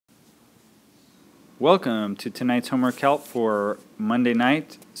Welcome to tonight's homework help for Monday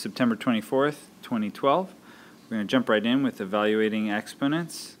night, September 24th, 2012. We're going to jump right in with evaluating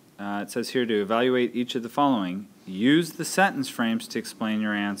exponents. It says here to evaluate each of the following. Use the sentence frames to explain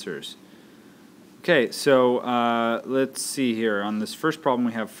your answers. Okay, so let's see here. On this first problem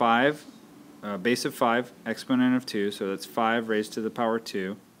we have 5, base of 5, exponent of 2, so that's 5 raised to the power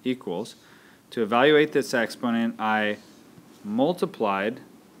 2 equals. To evaluate this exponent, I multiplied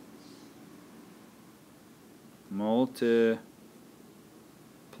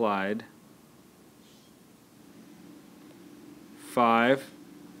 5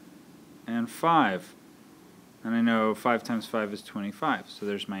 and 5, and I know 5 times 5 is 25, so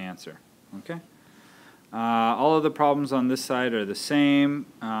there's my answer. Okay. All of the problems on this side are the same.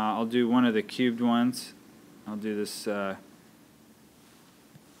 I'll do one of the cubed ones. I'll do this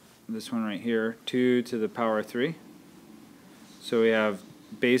this one right here, 2 to the power 3. So we have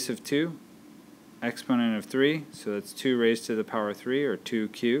base of 2, exponent of 3, so that's 2 raised to the power 3, or 2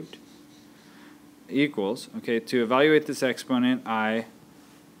 cubed, equals, okay, to evaluate this exponent, I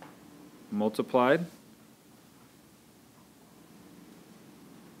multiplied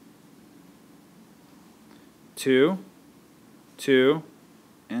 2, 2,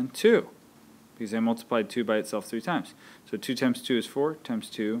 and 2, because I multiplied 2 by itself 3 times. So 2 times 2 is 4, times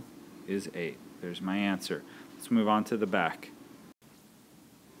 2 is 8. There's my answer. Let's move on to the back.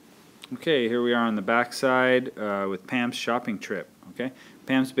 Okay, here we are on the back side with Pam's shopping trip. Okay,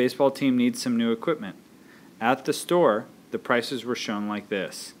 Pam's baseball team needs some new equipment. At the store, the prices were shown like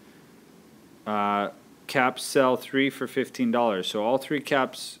this. Caps sell 3 for $15, so all 3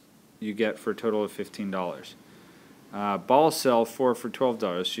 caps you get for a total of $15. Balls sell 4 for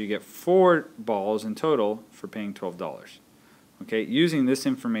 $12, so you get 4 balls in total for paying $12. Okay, using this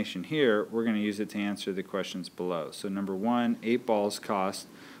information here, we're going to use it to answer the questions below. So number 1, 8 balls cost.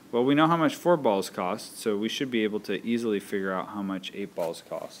 Well, we know how much 4 balls cost, so we should be able to easily figure out how much 8 balls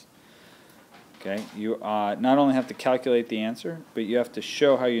cost. Okay, you not only have to calculate the answer, but you have to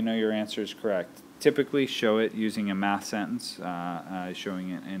show how you know your answer is correct. Typically, show it using a math sentence,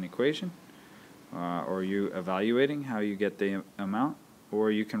 showing an equation, or you evaluating how you get the amount,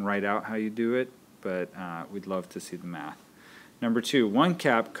 or you can write out how you do it, but we'd love to see the math. Number 2, 1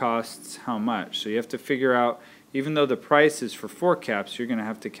 cap costs how much? So you have to figure out, even though the price is for 4 caps, you're going to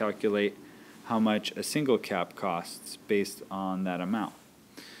have to calculate how much a single cap costs based on that amount.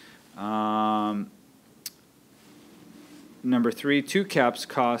 Number 3, 2 caps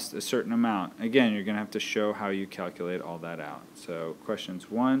cost a certain amount. Again, you're going to have to show how you calculate all that out. So questions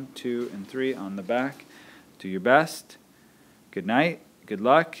 1, 2, and 3 on the back. Do your best. Good night, good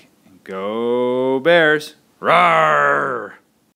luck, and go Bears! Roar!